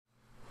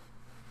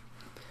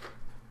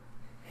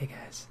Hey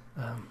guys,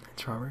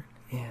 it's Robert,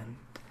 and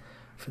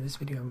for this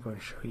video I'm going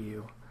to show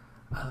you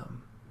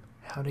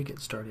how to get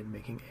started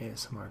making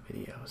ASMR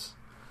videos.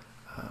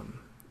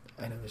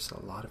 I know there's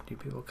a lot of new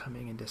people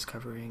coming and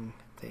discovering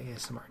the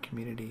ASMR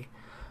community.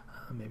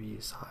 Maybe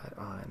you saw it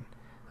on,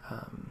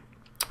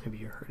 maybe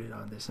you heard it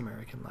on This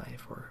American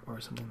Life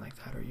or something like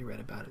that, or you read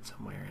about it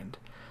somewhere and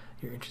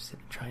you're interested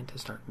in trying to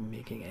start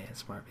making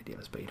ASMR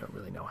videos, but you don't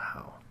really know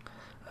how.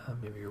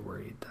 Maybe you're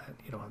worried that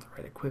you don't have the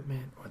right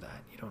equipment, or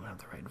that you don't have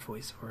the right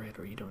voice for it,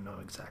 or you don't know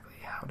exactly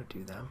how to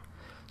do them.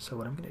 So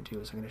what I'm going to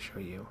do is I'm going to show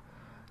you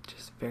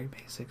just very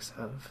basics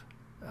of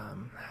how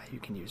you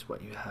can use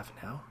what you have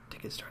now to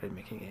get started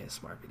making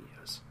ASMR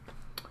videos.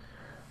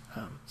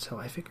 So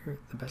I figure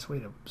the best way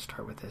to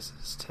start with this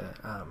is to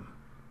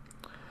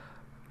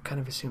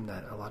kind of assume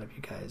that a lot of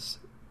you guys,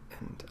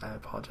 and I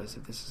apologize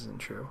if this isn't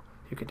true,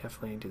 you could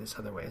definitely do this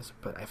other ways,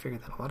 but I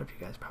figured that a lot of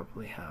you guys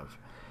probably have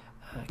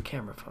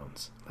camera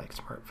phones, like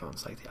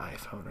smartphones, like the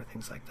iPhone or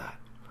things like that.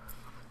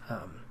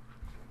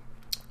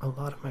 A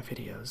lot of my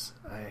videos,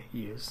 I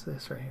use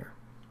this right here,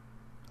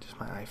 just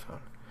my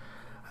iPhone.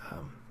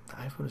 The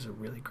iPhone is a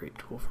really great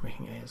tool for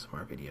making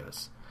ASMR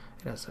videos.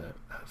 It has a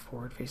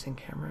forward-facing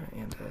camera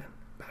and a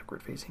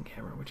backward-facing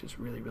camera, which is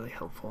really, really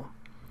helpful.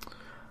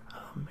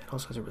 It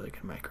also has a really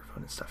good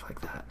microphone and stuff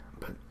like that.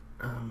 But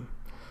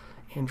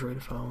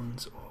Android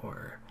phones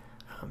or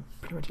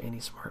pretty much any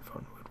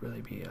smartphone would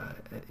really be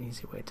an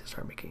easy way to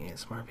start making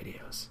ASMR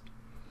videos.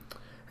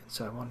 And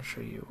so I want to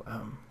show you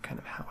kind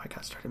of how I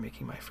got started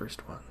making my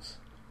first ones.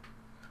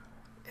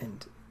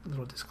 And a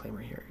little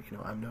disclaimer here, you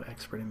know, I'm no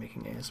expert in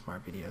making ASMR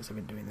videos. I've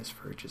been doing this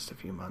for just a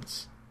few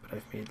months, but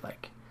I've made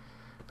like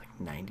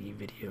 90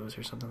 videos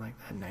or something like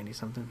that, 90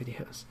 something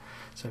videos.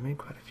 So I made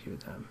quite a few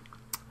of them.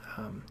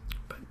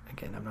 But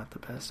again, I'm not the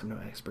best, I'm no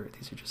expert.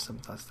 These are just some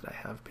thoughts that I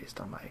have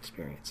based on my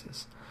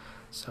experiences.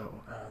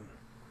 So,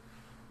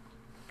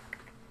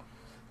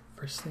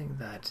 first thing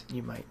that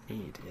you might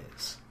need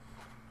is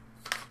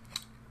a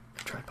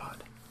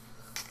tripod.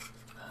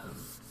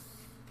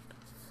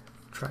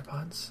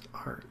 Tripods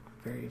are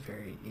very,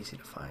 very easy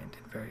to find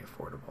and very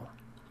affordable.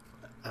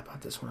 I bought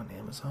this one on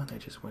Amazon. I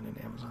just went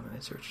into Amazon and I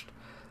searched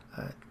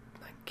like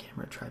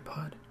camera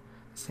tripod.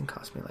 This thing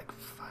cost me like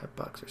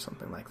 $5 or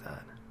something like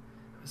that.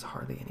 It was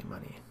hardly any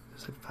money. It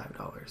was like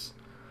 $5.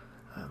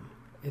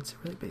 It's a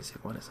really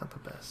basic one. It's not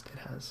the best. It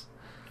has,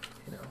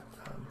 you know,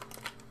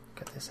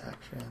 got this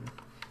action.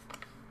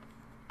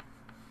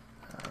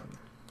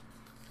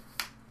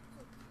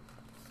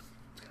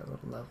 It's got a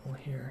little level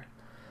here,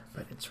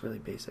 but it's really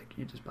basic.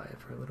 You just buy it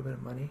for a little bit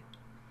of money,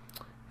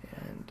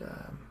 and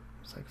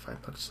it's like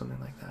 $5, something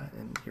like that,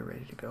 and you're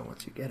ready to go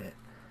once you get it.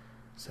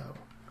 So,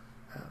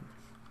 it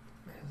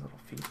has little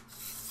feet.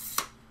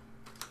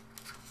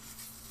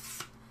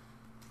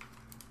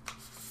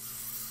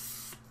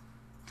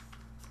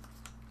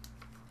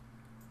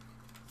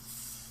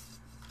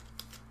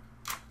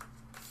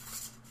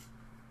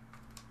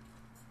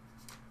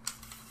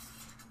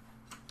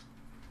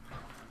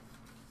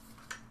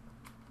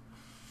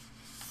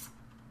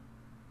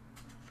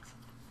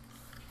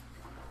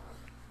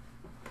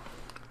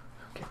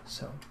 Okay,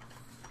 so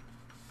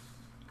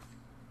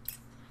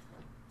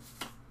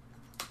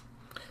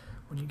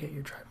when you get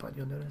your tripod,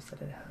 you'll notice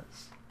that it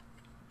has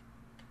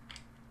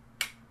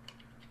a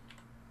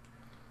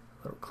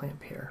little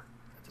clamp here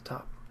at the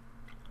top.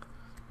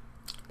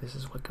 This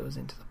is what goes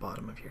into the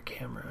bottom of your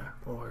camera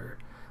or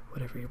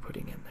whatever you're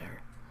putting in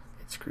there.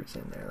 It screws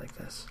in there like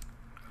this.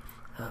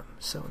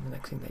 So the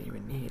next thing that you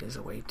would need is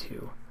a way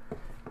to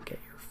get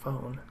your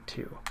phone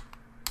to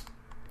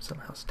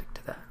somehow stick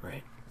to that,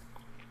 right?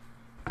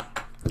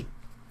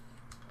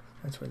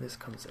 That's where this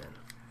comes in.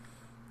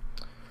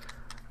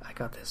 I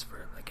got this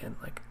for, again,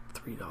 like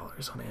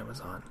 $3 on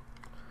Amazon.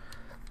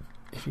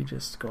 If you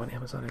just go on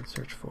Amazon and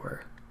search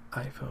for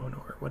iPhone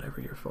or whatever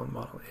your phone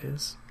model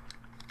is,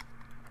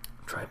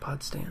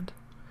 tripod stand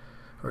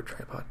or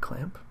tripod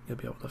clamp, you'll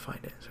be able to find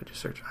it. So just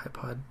search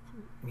iPod,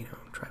 you know,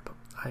 tripod,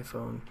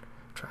 iPhone,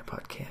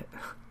 tripod can't,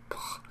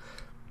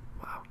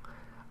 wow,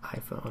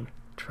 iPhone,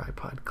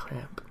 tripod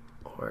clamp,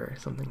 or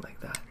something like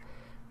that,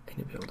 and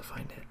you'll be able to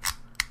find it.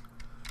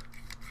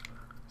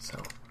 So,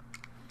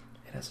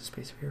 it has a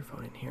space for your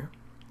phone in here.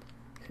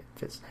 It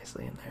fits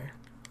nicely in there.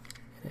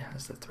 And it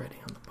has the threading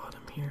on the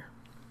bottom here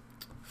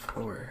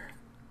for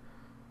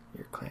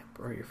your clamp,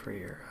 or for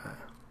your,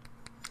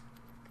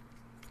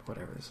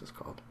 whatever this is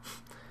called.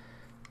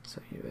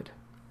 So you would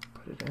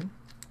put it in,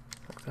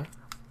 like that.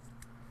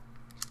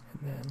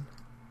 And then,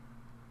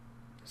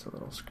 there's a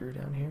little screw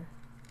down here.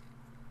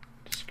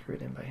 Just screw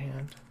it in by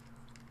hand.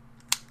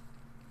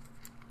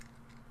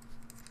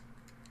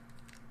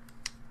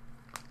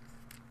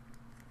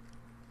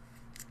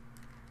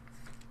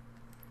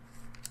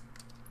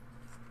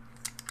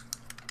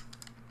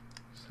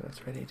 So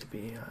it's ready to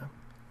be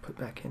put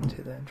back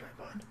into the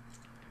tripod.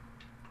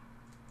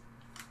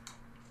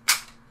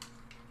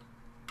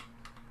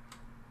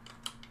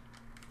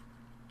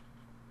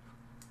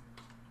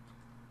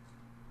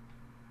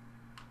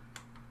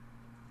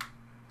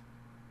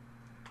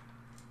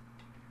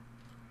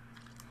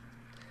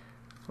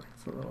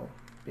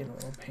 It's being a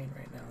little pain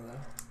right now though.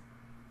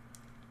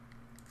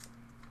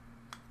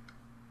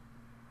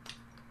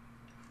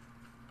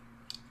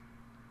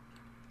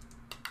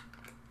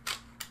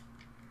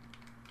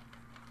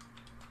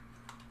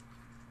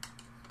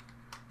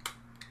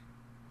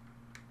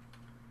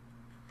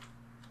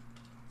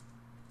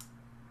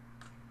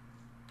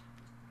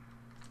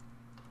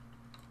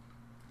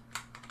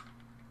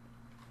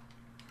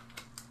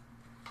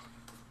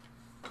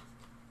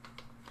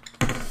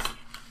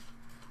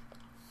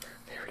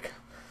 There we go.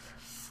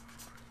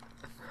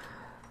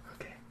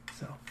 Okay,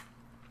 so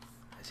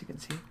as you can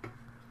see, got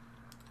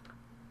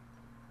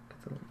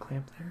the little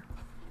clamp there.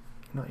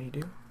 And all you do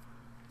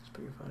is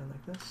put your phone in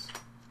like this,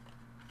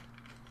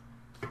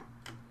 and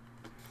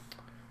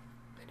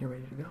you're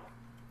ready to go.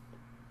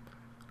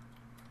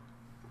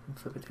 And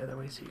flip it the other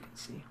way so you can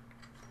see.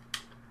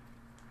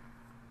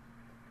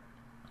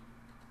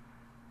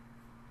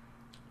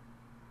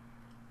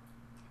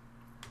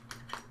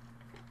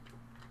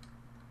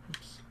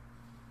 Oops.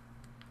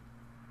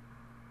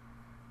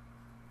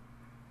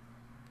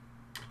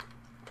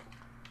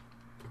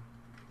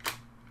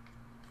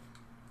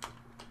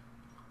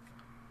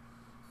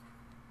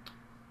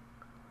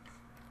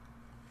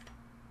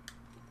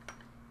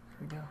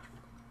 There we go.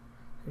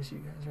 There's you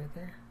guys right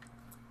there.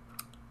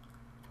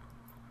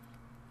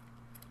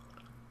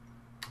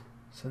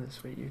 So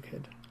this way you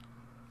could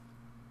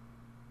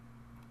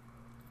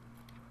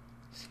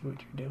see what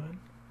you're doing.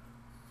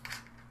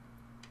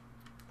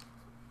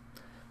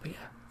 But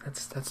yeah,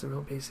 that's the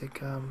real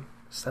basic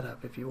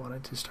setup if you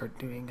wanted to start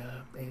doing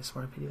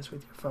ASMR videos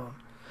with your phone.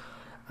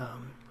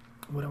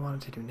 What I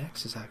wanted to do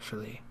next is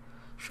actually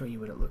show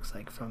you what it looks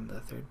like from the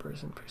third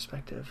person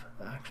perspective,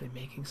 actually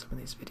making some of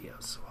these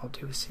videos. So I'll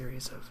do a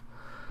series of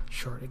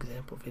short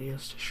example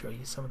videos to show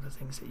you some of the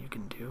things that you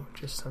can do,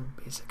 just some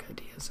basic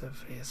ideas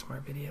of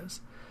ASMR videos,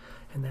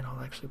 and then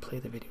I'll actually play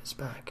the videos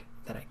back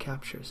that I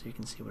capture so you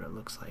can see what it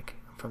looks like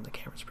from the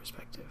camera's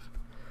perspective.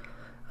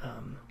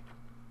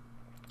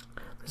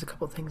 There's a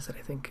couple things that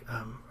I think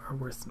are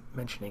worth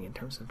mentioning in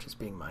terms of just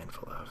being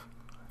mindful of.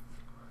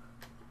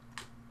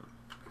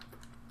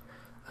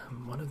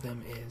 One of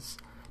them is,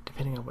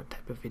 depending on what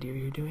type of video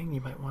you're doing,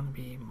 you might want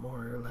to be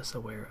more or less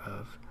aware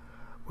of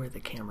where the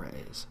camera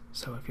is.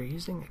 So if you're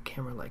using a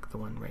camera like the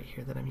one right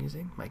here that I'm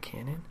using, my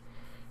Canon,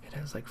 it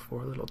has like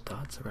 4 little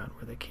dots around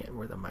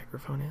where the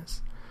microphone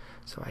is,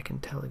 so I can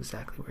tell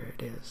exactly where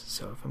it is.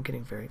 So if I'm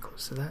getting very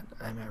close to that,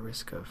 I'm at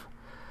risk of,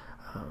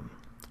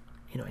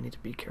 I need to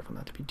be careful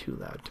not to be too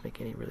loud to make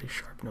any really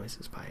sharp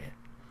noises by it.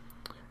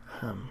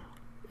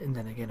 And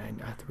then again, I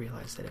have to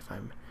realize that if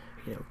I'm,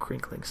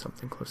 crinkling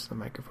something close to the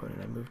microphone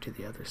and I move to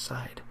the other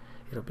side,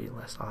 it'll be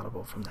less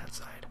audible from that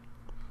side.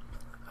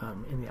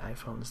 In the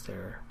iPhones,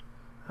 they're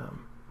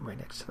right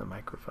next to the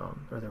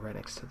microphone, or they're right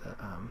next to the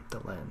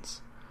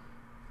lens.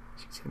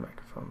 So you can see the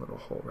microphone little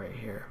hole right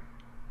here.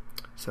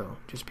 So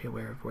just be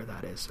aware of where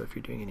that is. So if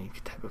you're doing any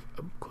type of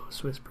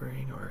close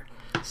whispering or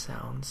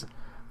sounds,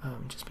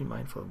 just be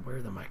mindful of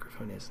where the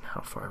microphone is and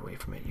how far away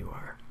from it you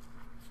are.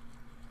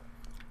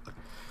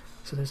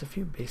 So there's a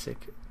few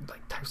basic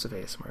types of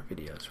ASMR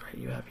videos, right?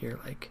 You have here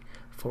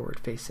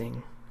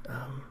forward-facing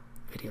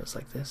videos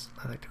like this.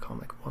 I like to call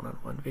them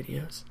one-on-one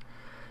videos,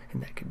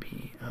 and that could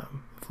be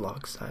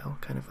vlog style,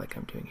 kind of like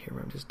I'm doing here,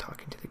 where I'm just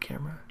talking to the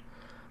camera.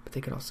 But they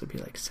could also be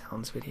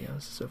sounds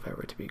videos. So if I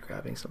were to be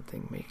grabbing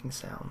something, making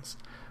sounds,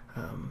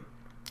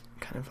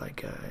 kind of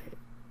like a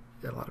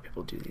lot of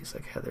people do these.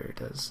 Heather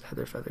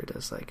Feather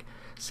does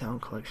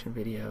sound collection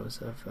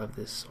videos of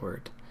this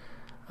sort.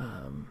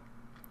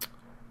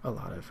 A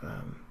lot of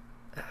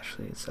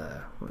Ashley's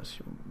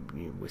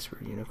Whisper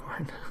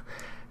Unicorn.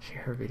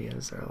 Her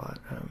videos are a lot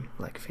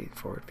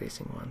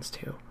forward-facing ones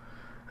too.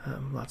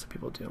 Lots of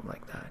people do them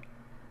like that.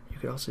 You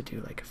could also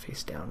do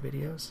face-down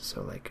videos,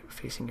 so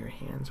facing your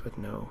hands with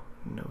no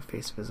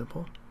face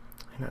visible,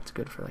 and that's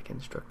good for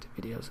instructive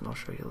videos, and I'll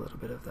show you a little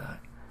bit of that.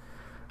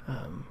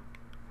 And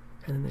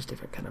then there's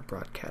different kind of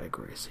broad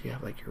categories. So you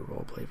have your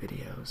roleplay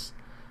videos,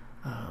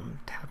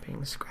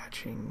 tapping,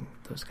 scratching,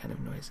 those kind of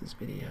noises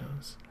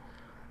videos.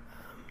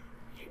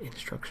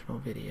 Instructional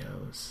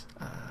videos,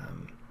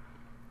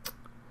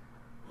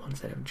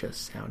 ones that have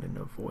just sound and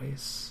no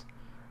voice,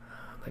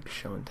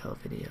 show and tell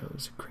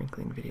videos,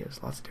 crinkling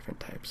videos, lots of different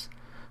types.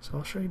 So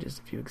I'll show you just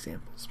a few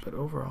examples, but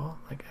overall,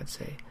 I'd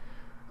say,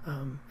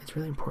 it's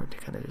really important to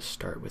kind of just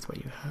start with what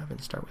you have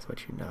and start with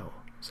what you know.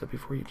 So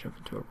before you jump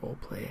into a role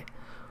play,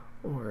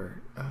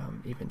 or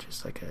even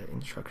just an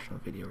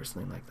instructional video or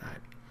something like that,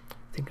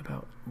 think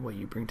about what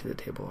you bring to the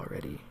table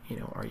already.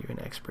 Are you an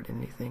expert in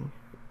anything?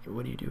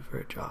 What do you do for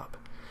a job?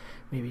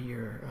 Maybe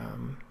you're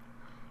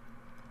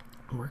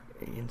work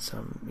in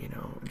some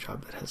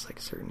job that has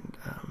certain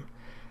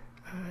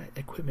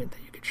equipment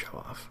that you could show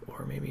off,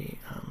 or maybe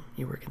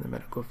you work in the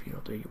medical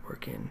field, or you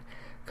work in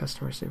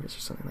customer service or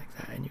something like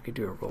that, and you could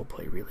do a role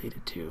play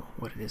related to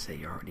what it is that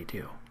you already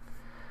do.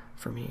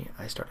 For me,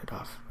 I started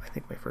off, I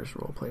think my first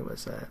role play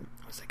was a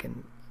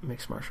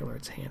mixed martial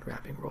arts hand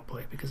wrapping role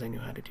play, because I knew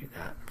how to do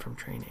that from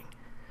training.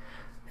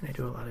 and I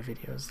do a lot of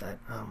videos that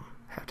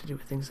have to do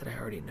with things that I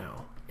already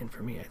know. And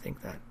for me, I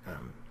think that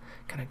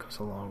kind of goes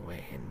a long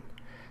way in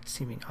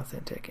seeming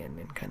authentic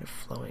and kind of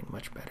flowing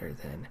much better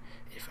than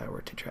if I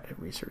were to try to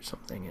research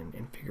something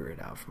and figure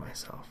it out for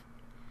myself.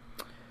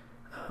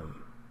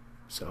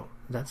 So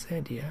that's the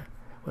idea.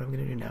 What I'm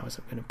going to do now is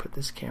I'm going to put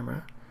this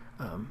camera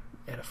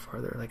at a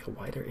farther, like a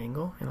wider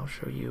angle, and I'll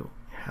show you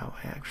how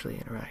I actually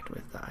interact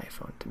with the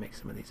iPhone to make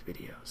some of these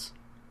videos.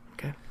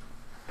 Okay?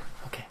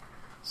 Okay,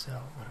 so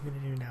what I'm going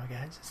to do now,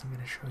 guys, is I'm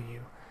going to show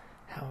you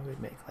how I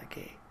would make like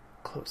a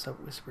close-up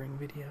whispering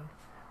video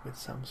with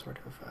some sort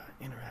of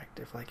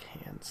interactive, like,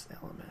 hands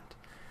element.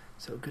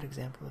 So a good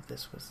example of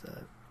this was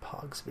the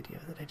Pogs video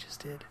that I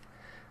just did.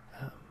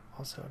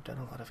 Also, I've done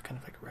a lot of kind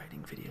of like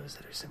writing videos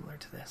that are similar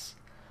to this.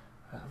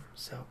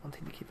 So one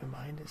thing to keep in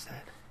mind is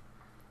that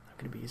I'm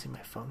going to be using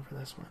my phone for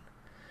this one,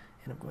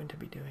 and I'm going to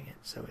be doing it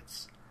so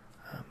it's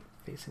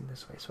facing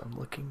this way. So I'm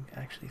looking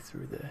actually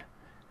through the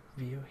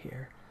view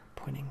here,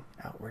 pointing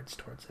outwards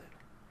towards it.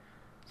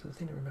 So the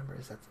thing to remember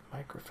is that the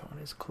microphone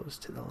is close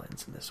to the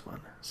lens in this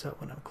one. So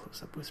when I'm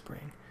close up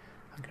whispering,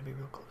 I'm going to be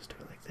real close to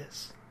it like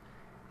this.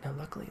 Now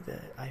luckily the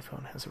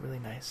iPhone has a really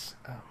nice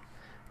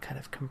kind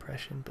of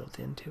compression built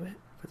into it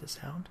for the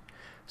sound.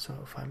 So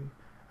if I'm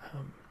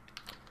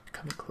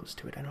coming close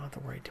to it, I don't have to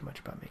worry too much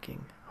about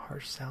making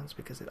harsh sounds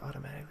because it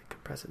automatically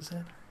compresses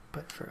it.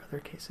 But for other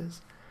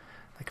cases,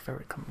 like if I were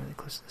to come really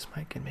close to this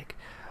mic and make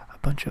a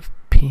bunch of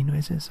P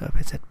noises, so if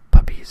I said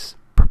puppies,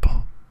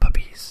 purple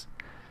puppies,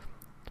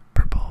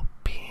 purple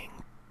peeing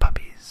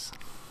puppies,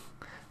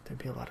 there'd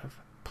be a lot of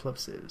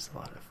plosives, a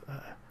lot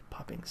of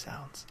popping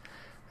sounds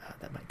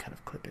that might kind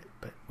of clip it.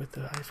 But with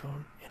the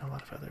iPhone and a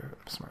lot of other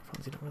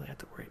smartphones, you don't really have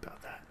to worry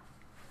about that.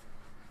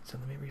 So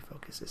let me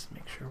refocus this and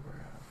make sure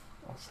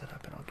we're all set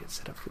up, and I'll get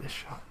set up for this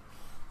shot.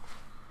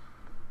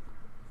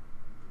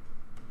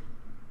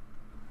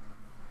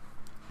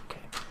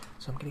 Okay,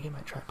 so I'm going to get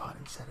my tripod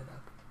and set it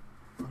up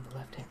on the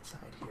left-hand side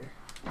here.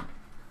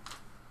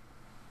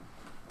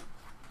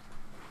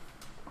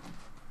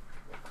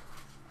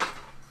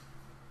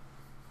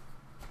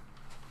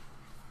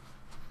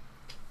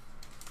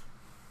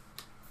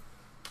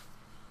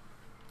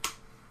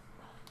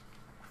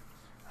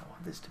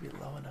 This to be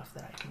low enough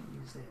that I can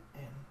use it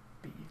and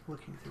be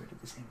looking through it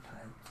at the same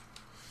time.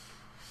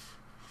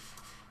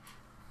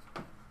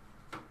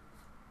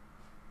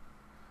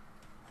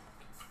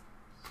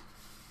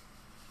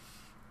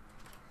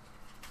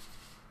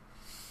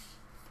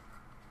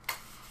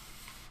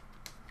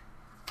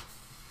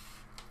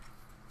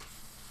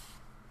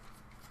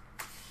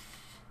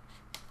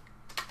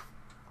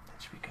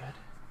 That should be good.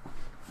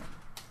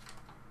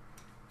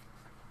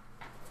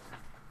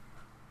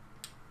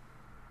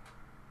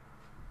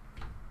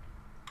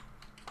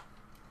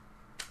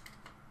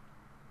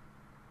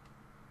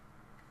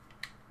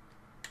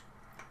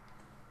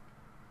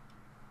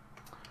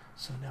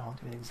 So now I'll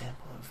do an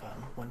example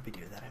of one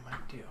video that I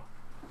might do.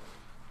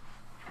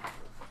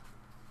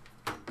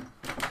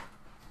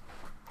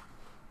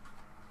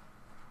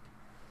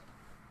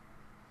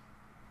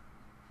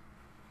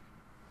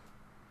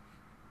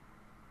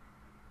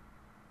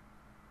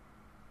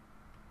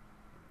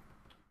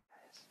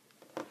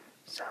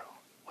 So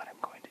what I'm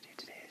going to do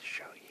today is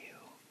show you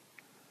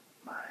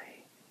my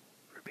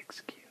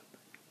Rubik's Cube.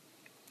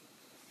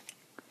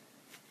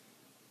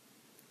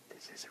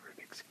 This is a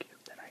Rubik's Cube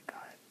that I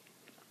got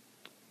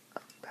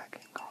back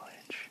in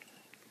college.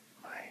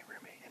 My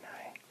roommate and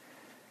I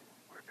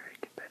were very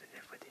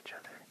competitive with each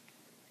other,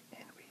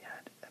 and we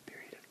had a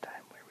period of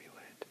time where we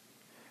would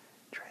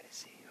try to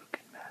see who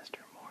could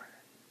master more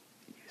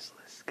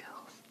useless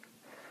skills,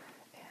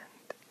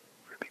 and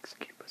Rubik's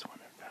Cube was one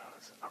of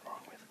those,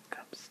 along with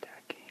cup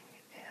stacking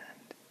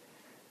and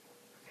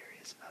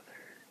various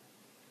other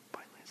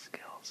pointless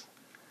skills.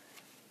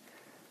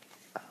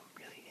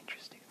 Really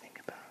interesting thing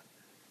about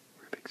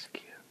Rubik's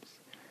Cubes,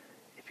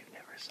 if you've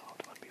never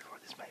solved one before,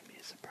 this might be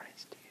a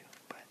surprise to you,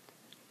 but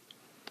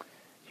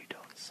you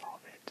don't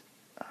solve it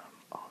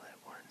all at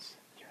once.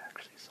 You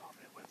actually solve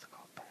it what's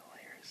called by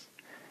layers.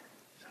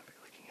 So if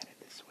you're looking at it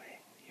this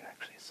way, you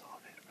actually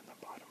solve it from the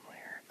bottom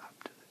layer up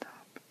to the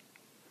top.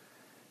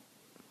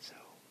 So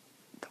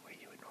the way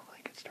you would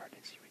normally get started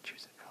is you would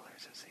choose a color.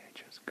 So say I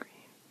chose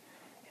green,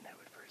 and I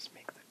would first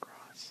make the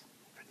cross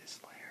for this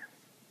layer.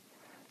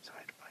 So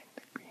I'd find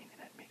the green,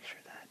 and I'd make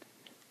sure that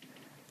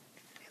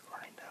it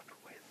lined up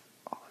with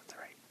all of the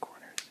right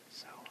corners.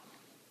 So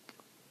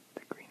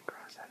the green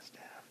cross has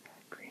to have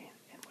green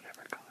and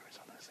whatever color is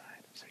on the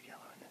side, so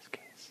yellow in this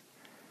case.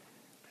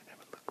 Then I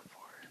would look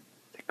for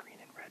the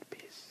green and red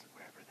piece,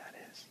 wherever that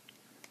is,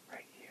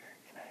 right here,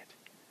 and I'd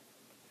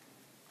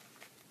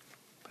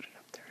put it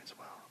up there as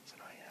well. So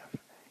now I have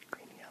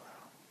green, yellow,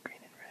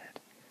 green and red.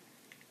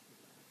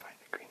 Find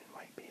the green and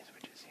white piece,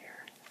 which is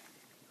here.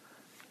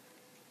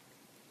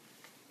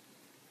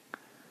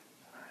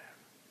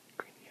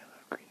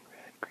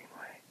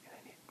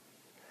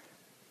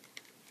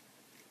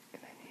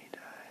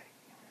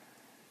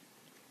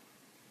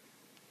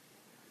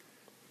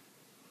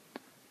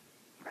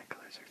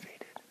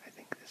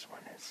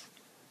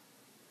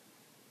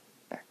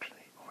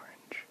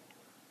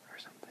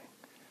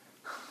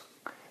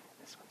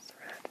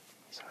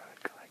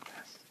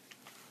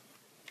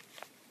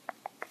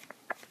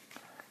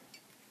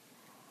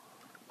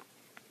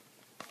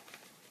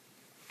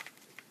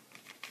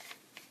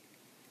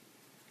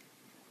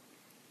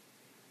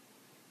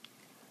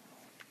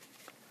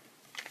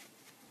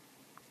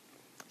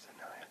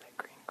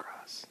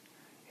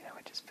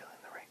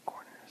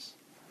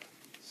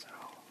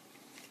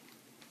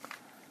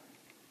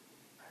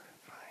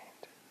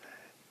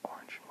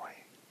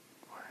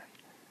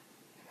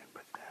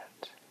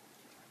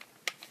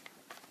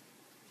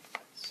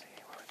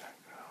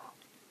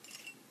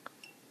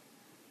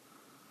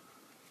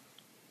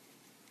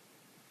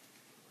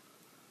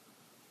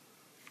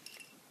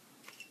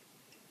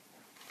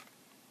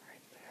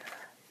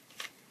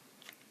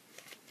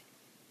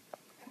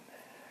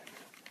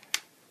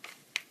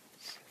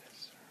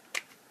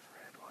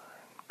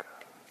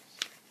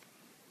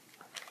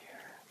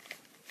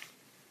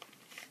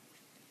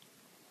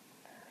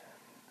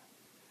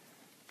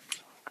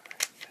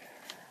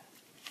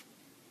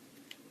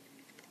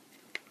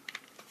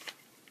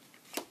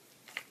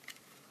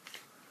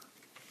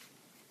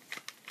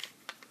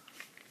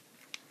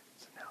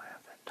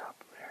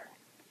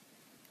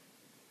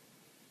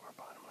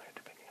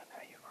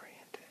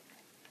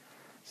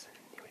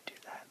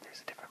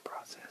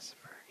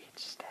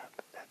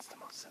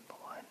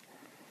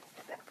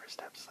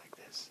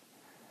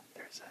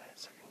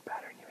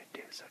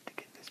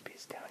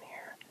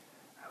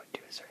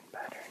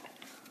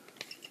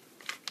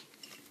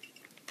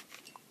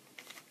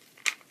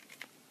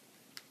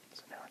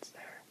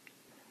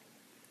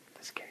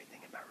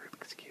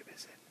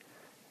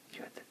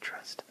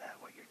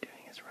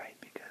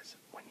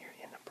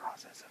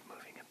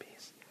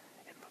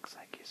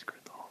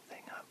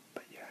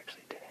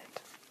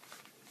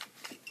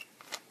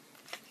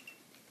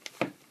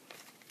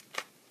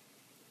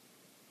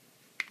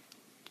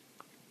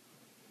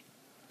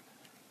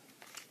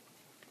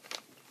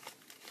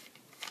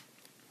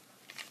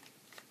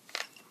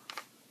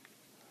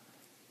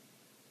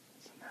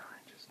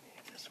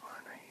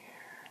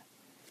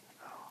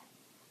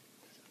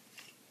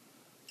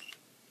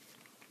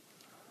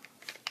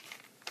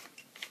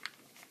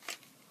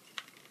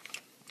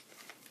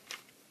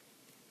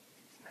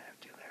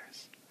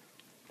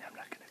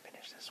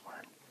 this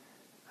one,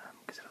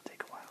 because it'll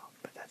take a while,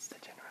 but that's the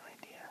general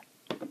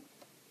idea.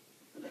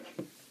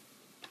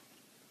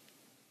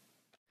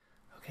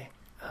 Okay,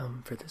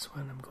 for this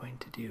one I'm going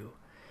to do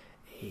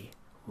a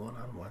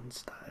one-on-one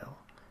style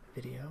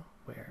video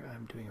where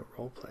I'm doing a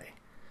role play.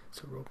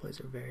 So role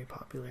plays are very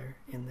popular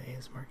in the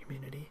ASMR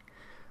community,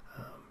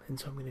 and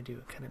so I'm going to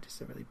do kind of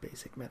just a really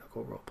basic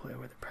medical role play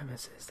where the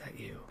premise is that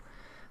you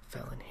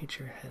fell and hit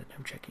your head and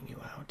I'm checking you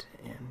out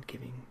and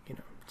giving,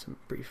 some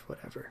brief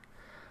whatever.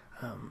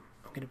 I'm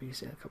going to be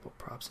using a couple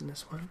props in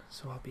this one,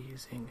 so I'll be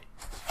using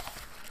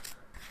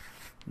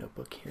a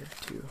notebook here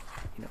to,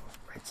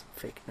 write some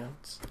fake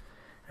notes.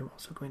 I'm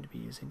also going to be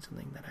using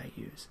something that I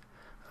use.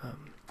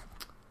 I'm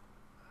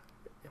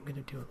going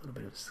to do a little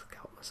bit of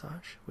scalp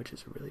massage, which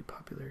is a really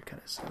popular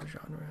kind of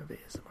subgenre of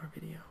ASMR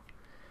video.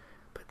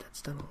 But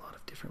that's done a lot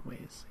of different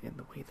ways, and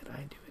the way that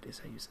I do it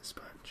is I use a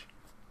sponge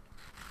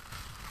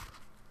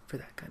for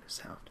that kind of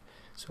sound.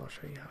 So I'll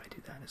show you how I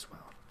do that as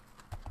well.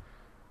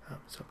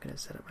 So I'm going to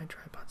set up my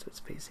tripod so it's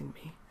facing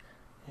me,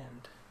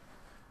 and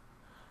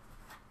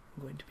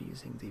I'm going to be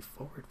using the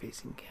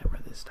forward-facing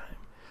camera this time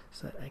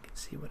so that I can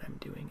see what I'm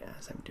doing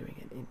as I'm doing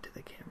it into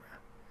the camera.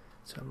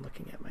 So I'm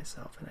looking at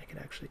myself, and I can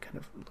actually kind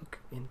of look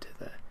into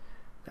the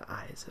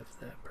eyes of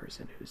the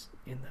person who's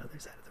in the other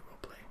side of the role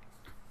play.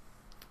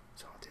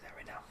 So I'll do that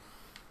right now.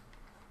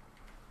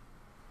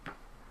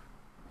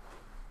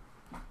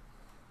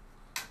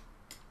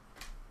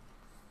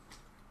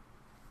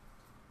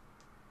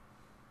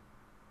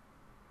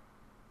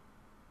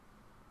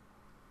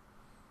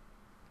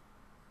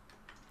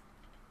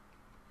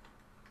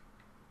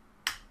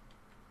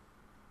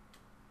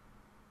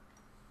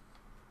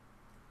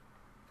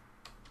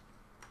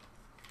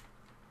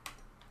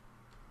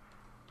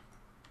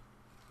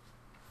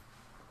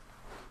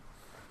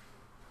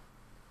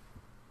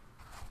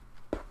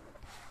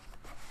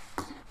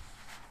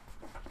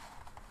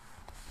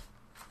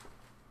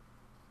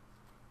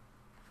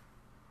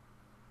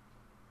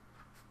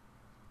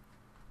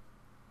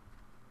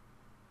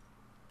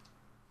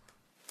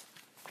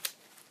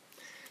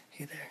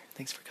 Hey there,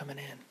 thanks for coming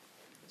in.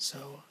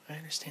 So, I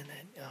understand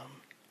that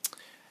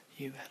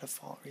you had a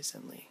fall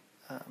recently,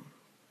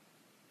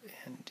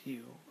 and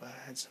you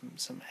had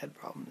some head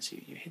problems.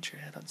 You hit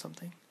your head on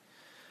something.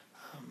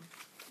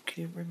 Could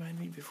you remind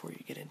me before you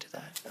get into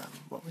that,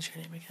 what was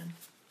your name again?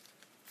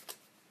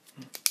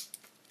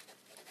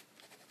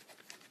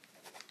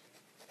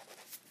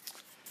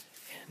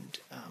 And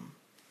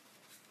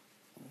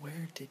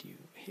where did you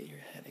hit your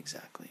head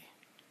exactly?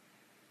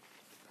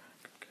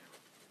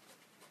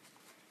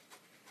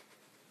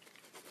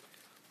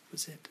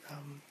 Was it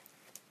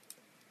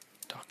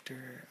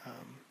Dr.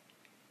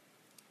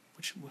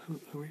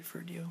 Who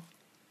referred you?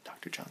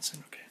 Dr.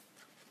 Johnson, okay.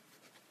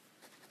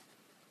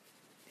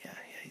 Yeah,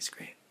 he's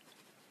great.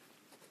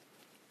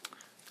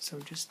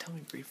 So just tell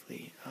me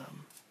briefly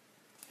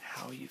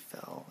how you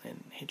fell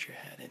and hit your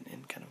head,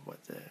 and kind of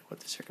what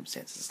the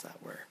circumstances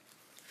that were.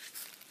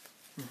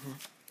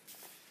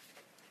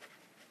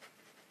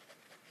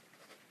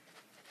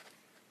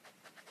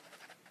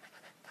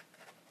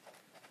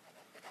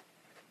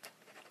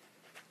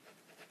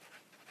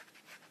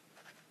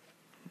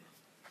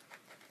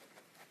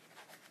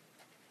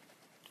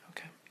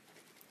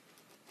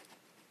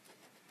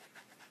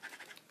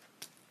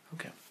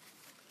 Okay.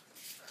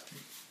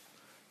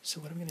 So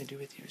what I'm going to do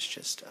with you is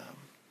just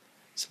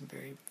some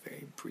very,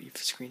 very brief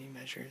screening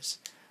measures,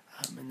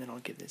 and then I'll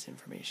give this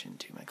information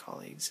to my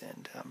colleagues,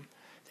 and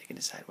they can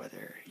decide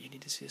whether you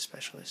need to see a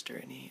specialist or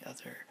any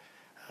other,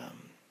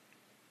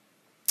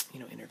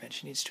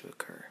 intervention needs to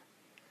occur.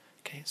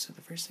 Okay, so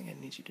the first thing I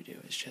need you to do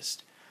is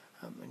just,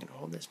 I'm going to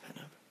hold this pen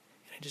up,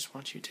 and I just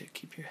want you to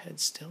keep your head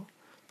still,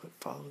 but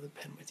follow the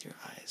pen with your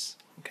eyes,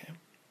 okay?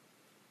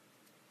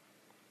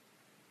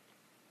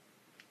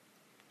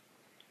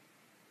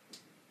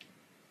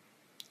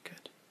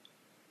 Good.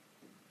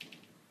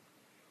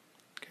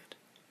 Good.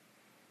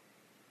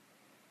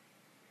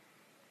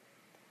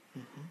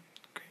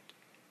 Great.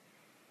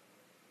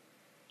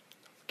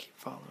 Keep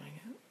following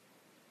it.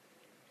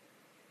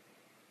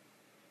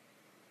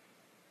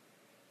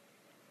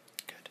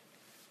 Good.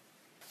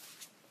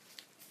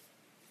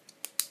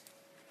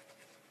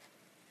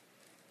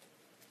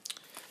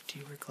 Do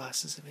you wear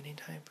glasses of any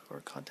type or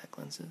contact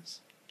lenses?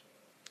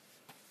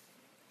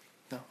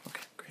 No?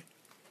 Okay, great.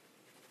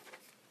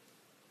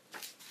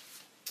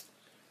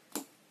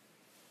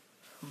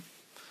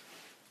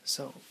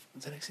 So,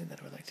 the next thing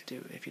that I would like to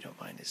do, if you don't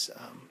mind, is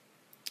I'm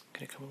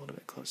going to come a little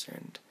bit closer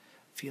and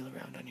feel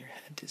around on your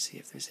head to see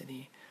if there's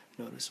any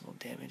noticeable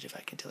damage, if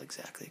I can tell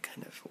exactly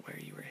kind of where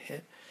you were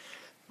hit,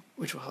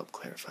 which will help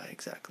clarify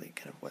exactly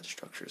kind of what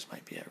structures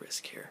might be at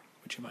risk here.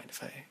 Would you mind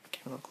if I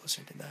came a little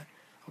closer and did that?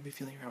 I'll be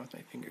feeling around with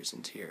my fingers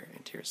into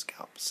your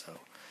scalp, so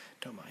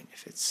don't mind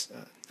if it's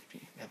if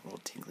you have a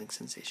little tingling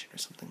sensation or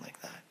something like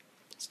that.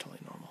 It's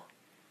totally normal.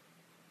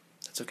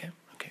 That's okay?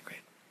 Okay, great.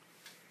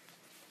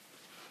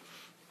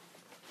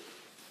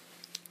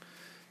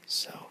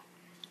 So,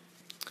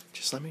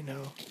 just let me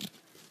know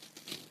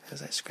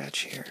as I scratch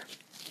here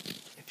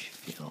if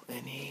you feel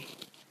any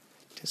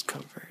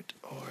discomfort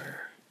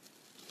or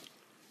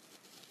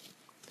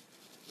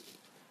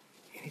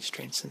any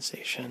strange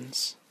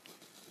sensations,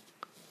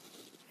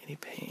 any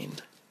pain.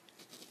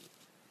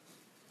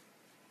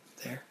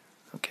 There?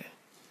 Okay.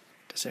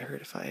 Does it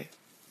hurt if I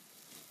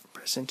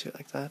press into it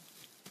like that?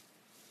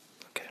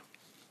 Okay.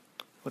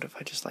 What if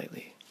I just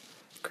lightly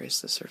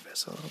graze the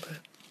surface a little bit?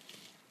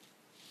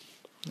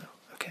 No?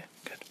 Okay,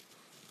 good.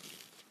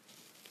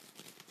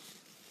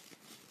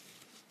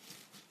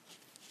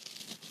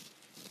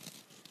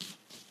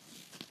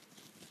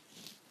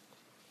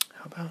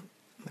 How about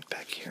look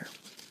back here?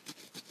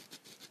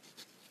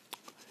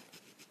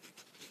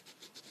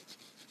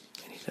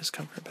 Any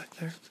discomfort back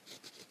there?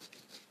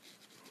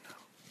 No.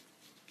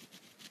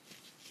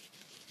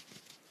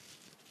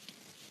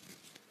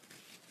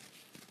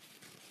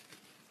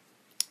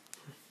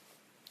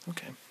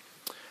 Okay.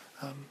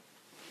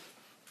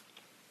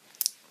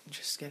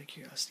 Just out of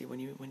curiosity, when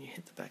you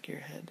hit the back of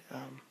your head,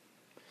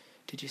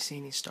 did you see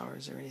any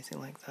stars or anything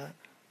like that?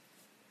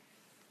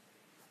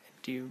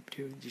 Did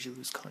you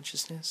lose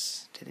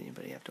consciousness? Did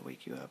anybody have to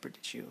wake you up, or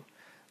did you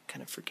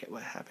kind of forget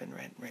what happened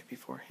right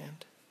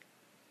beforehand?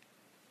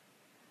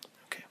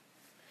 Okay.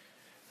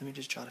 Let me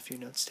just jot a few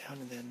notes down,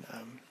 and then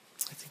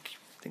I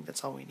think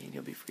that's all we need.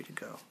 You'll be free to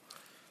go.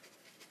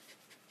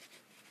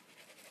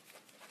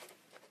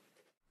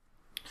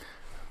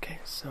 Okay,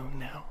 so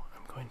now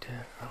I'm going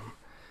to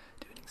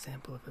do an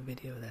example of a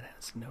video that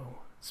has no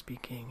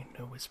speaking,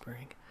 no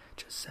whispering,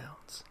 just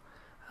sounds.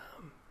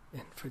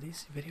 And for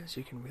these videos,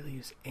 you can really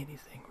use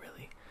anything,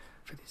 really.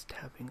 For these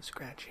tapping,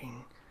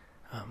 scratching,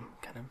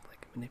 kind of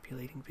like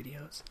manipulating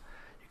videos,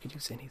 you could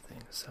use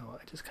anything. So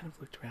I just kind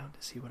of looked around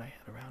to see what I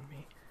had around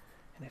me,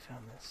 and I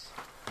found this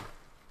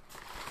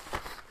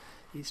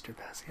Easter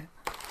basket.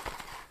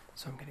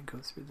 So I'm going to go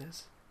through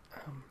this,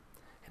 and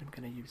I'm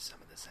going to use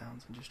some of the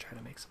sounds and just try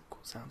to make some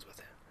cool sounds with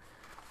it.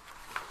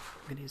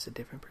 I'm going to use a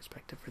different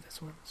perspective for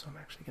this one, so I'm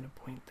actually going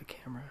to point the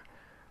camera,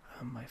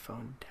 my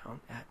phone, down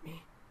at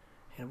me.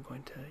 And I'm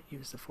going to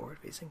use the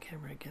forward-facing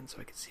camera again so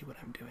I can see what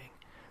I'm doing.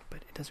 But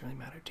it doesn't really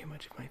matter too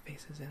much if my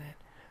face is in it.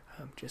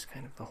 Just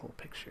kind of the whole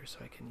picture so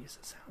I can use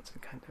the sounds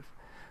and kind of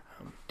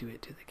do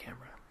it to the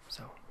camera.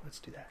 So let's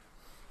do that.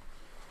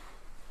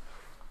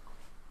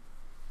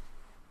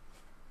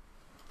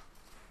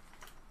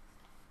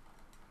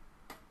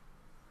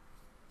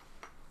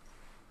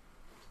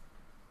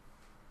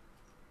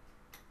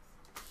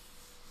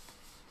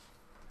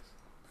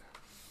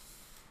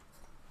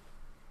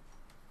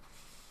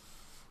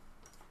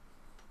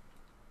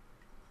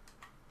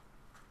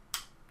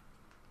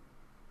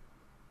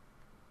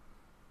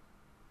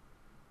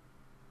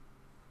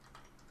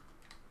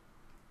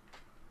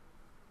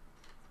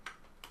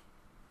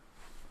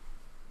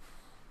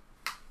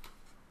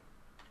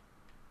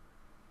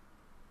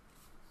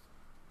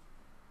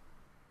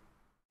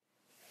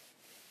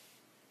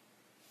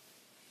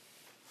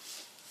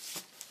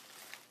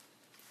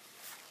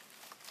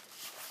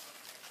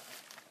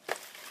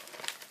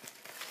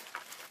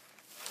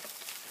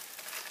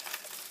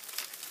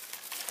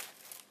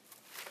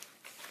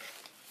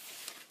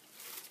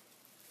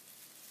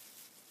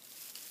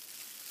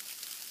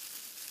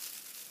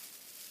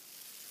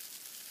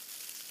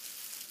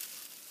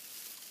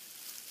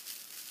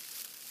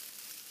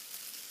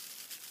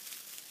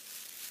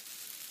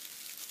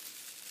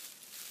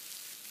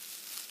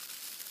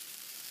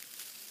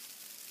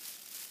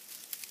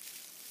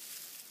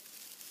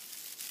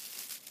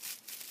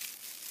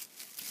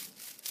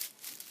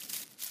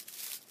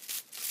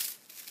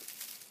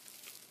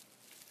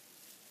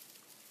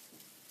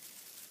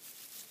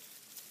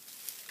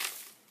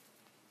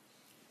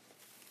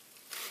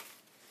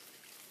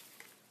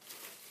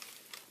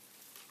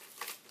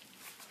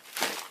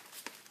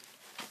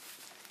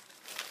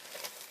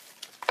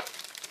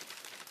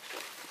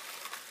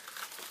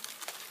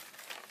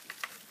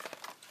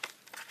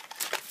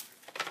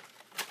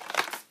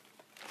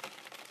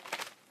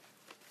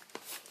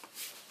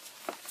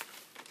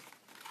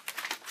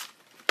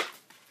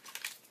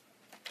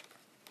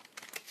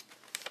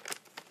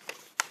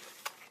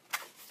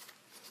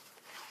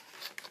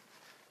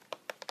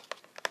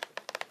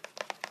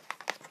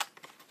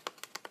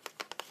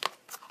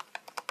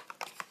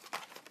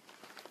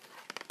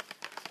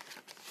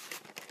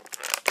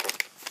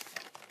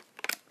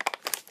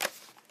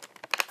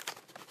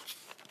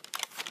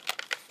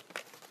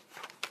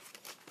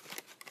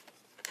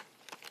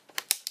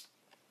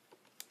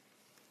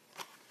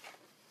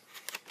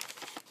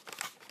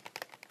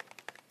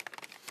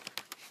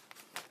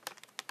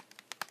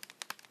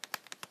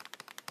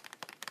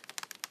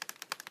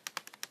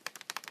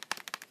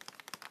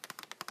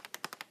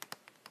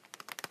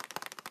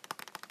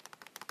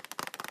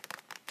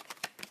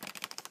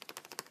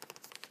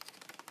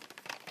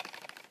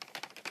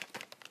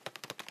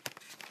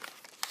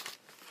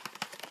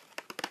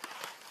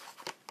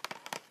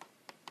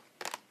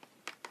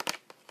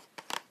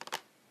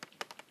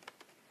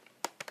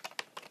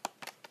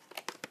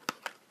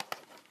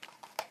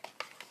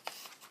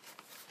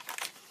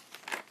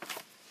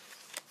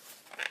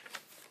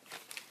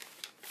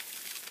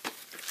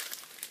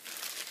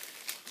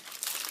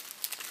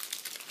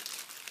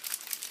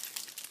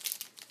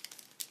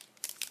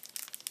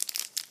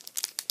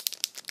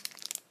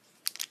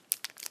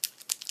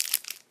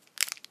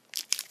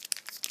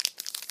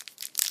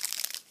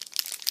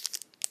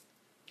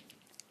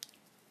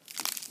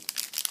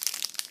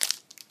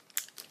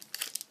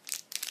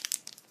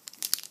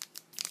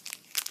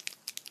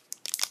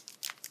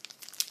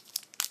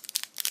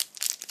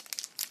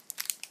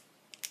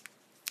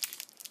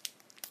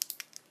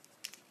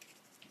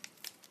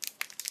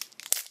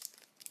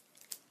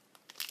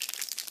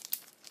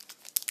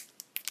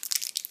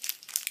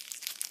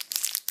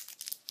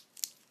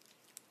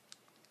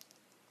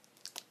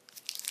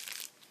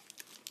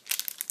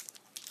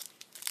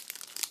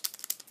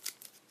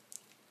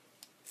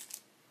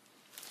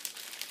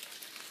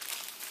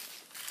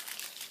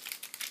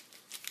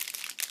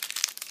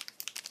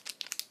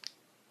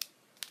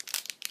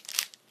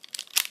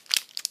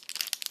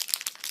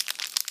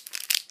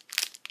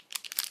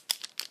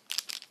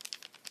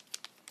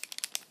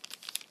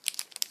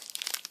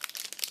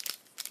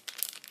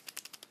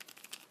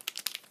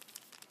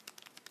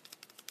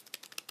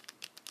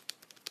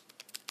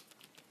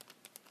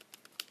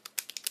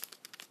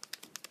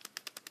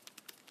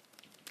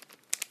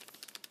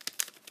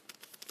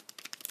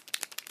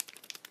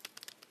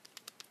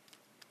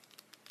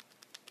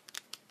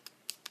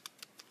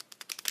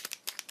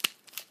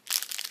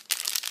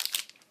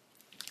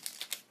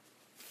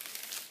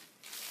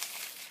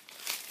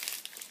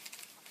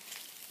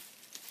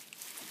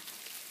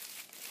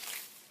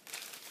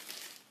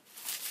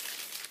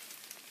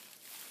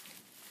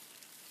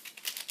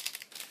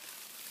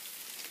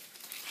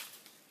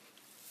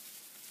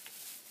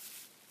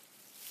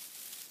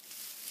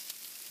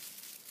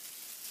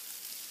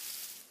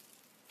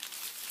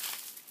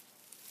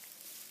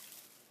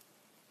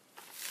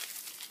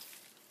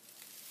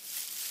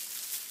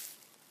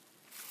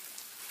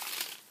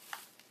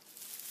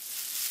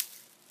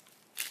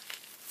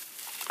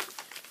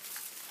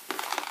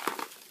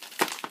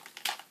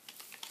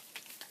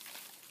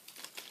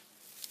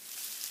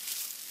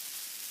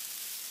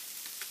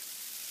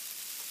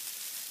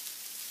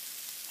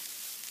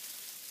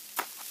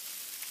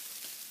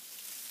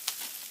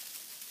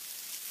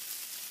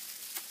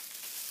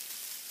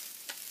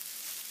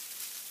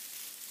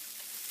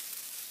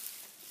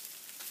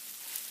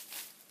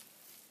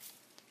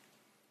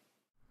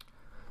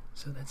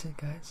 So that's it,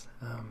 guys.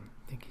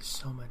 Thank you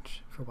so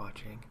much for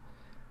watching.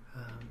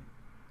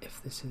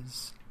 If this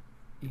is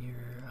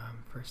your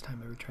first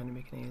time ever trying to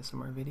make an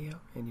ASMR video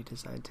and you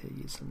decide to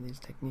use some of these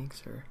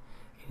techniques or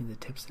any of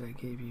the tips that I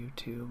gave you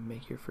to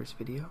make your first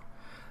video,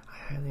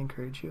 I highly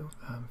encourage you.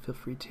 Feel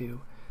free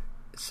to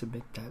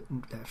submit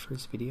that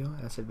first video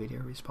as a video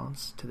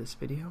response to this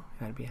video,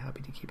 and I'd be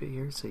happy to keep it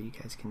here so you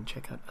guys can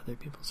check out other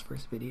people's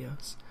first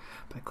videos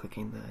by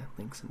clicking the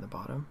links in the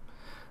bottom.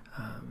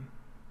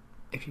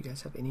 If you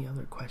guys have any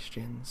other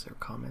questions or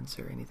comments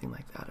or anything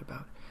like that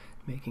about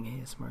making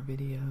ASMR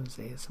videos,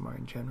 ASMR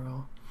in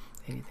general,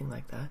 anything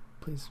like that,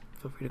 please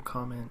feel free to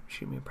comment,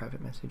 shoot me a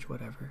private message,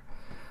 whatever.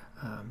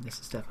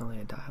 This is definitely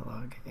a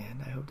dialogue,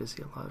 and I hope to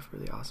see a lot of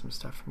really awesome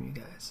stuff from you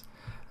guys.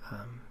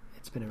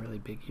 It's been a really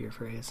big year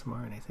for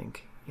ASMR, and I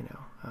think,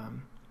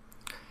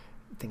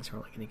 things are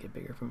only going to get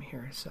bigger from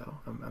here, so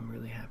I'm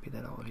really happy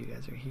that all of you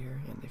guys are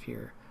here. And if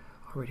you're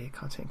already a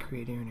content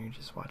creator and you're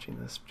just watching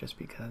this just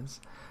because,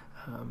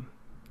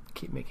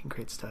 keep making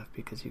great stuff,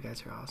 because you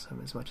guys are awesome.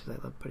 As much as I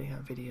love putting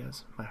out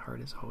videos, my heart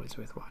is always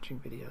with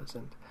watching videos,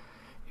 and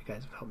you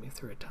guys have helped me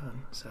through a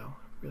ton, so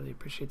really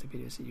appreciate the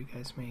videos that you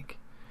guys make.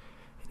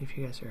 And if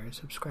you guys are a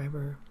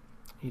subscriber,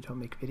 you don't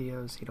make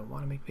videos, you don't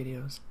want to make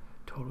videos,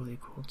 totally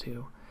cool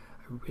too.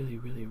 I really,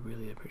 really,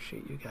 really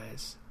appreciate you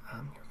guys.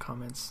 Your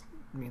comments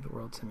mean the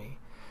world to me,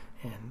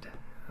 and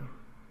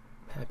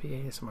happy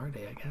ASMR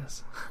day, I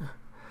guess.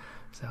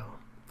 So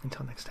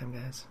until next time,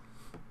 guys,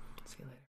 see you later.